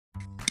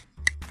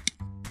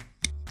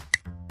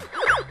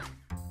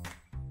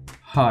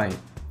Hi,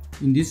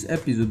 in this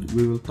episode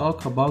we will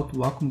talk about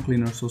vacuum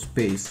cleaners of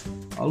space,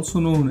 also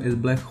known as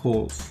black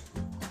holes.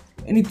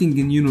 Anything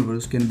in the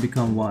universe can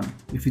become one.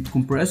 If it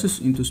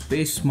compresses into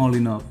space small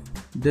enough,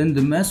 then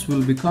the mass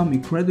will become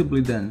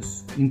incredibly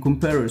dense. In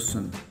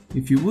comparison,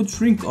 if you would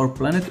shrink our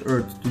planet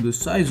Earth to the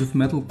size of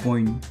metal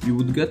coin, you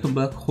would get a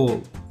black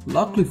hole.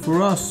 Luckily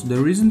for us,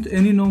 there isn't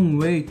any known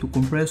way to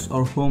compress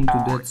our home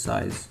to that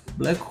size.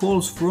 Black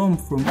holes form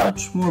from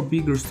much more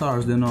bigger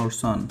stars than our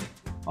Sun.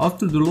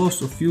 After the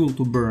loss of fuel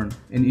to burn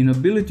and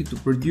inability to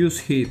produce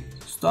heat,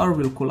 star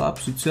will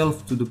collapse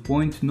itself to the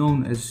point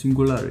known as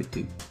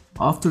singularity.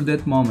 After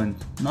that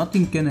moment,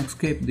 nothing can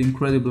escape the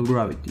incredible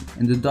gravity,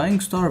 and the dying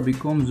star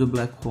becomes a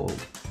black hole.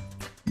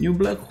 New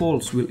black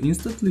holes will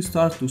instantly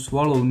start to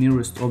swallow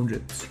nearest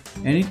objects.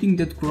 Anything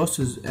that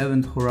crosses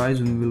event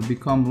horizon will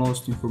become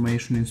lost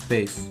information in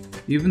space.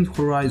 Event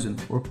horizon,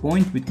 or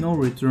point with no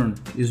return,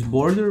 is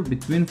border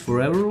between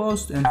forever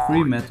lost and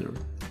free matter.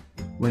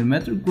 When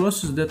matter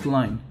crosses that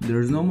line, there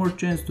is no more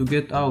chance to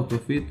get out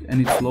of it,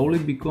 and it slowly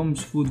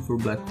becomes food for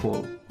black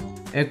hole.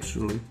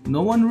 Actually,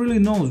 no one really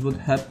knows what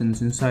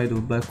happens inside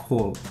of black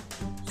hole.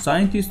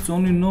 Scientists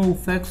only know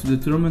facts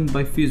determined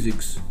by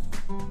physics.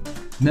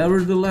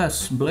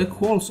 Nevertheless, black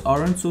holes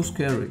aren't so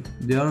scary.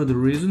 They are the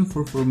reason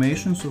for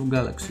formations of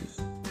galaxies.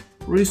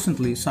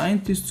 Recently,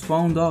 scientists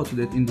found out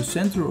that in the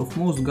center of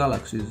most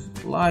galaxies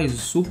lies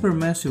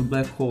supermassive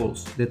black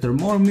holes that are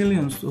more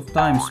millions of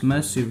times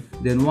massive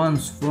than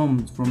ones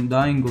formed from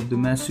dying of the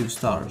massive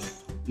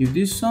stars. If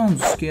this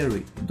sounds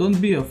scary, don't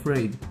be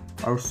afraid.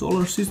 Our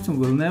solar system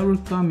will never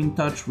come in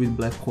touch with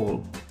black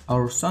hole.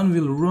 Our sun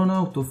will run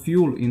out of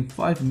fuel in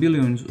 5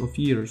 billions of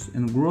years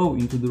and grow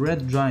into the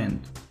red giant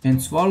and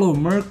swallow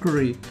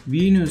Mercury,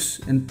 Venus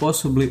and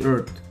possibly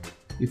Earth.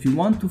 If you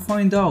want to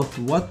find out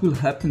what will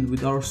happen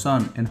with our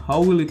sun and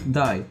how will it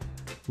die,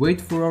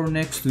 wait for our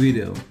next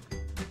video.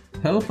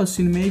 Help us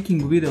in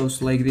making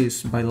videos like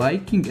this by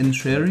liking and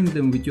sharing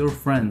them with your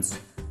friends,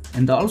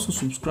 and also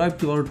subscribe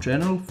to our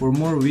channel for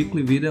more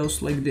weekly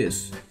videos like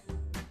this.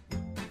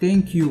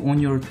 Thank you on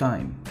your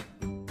time.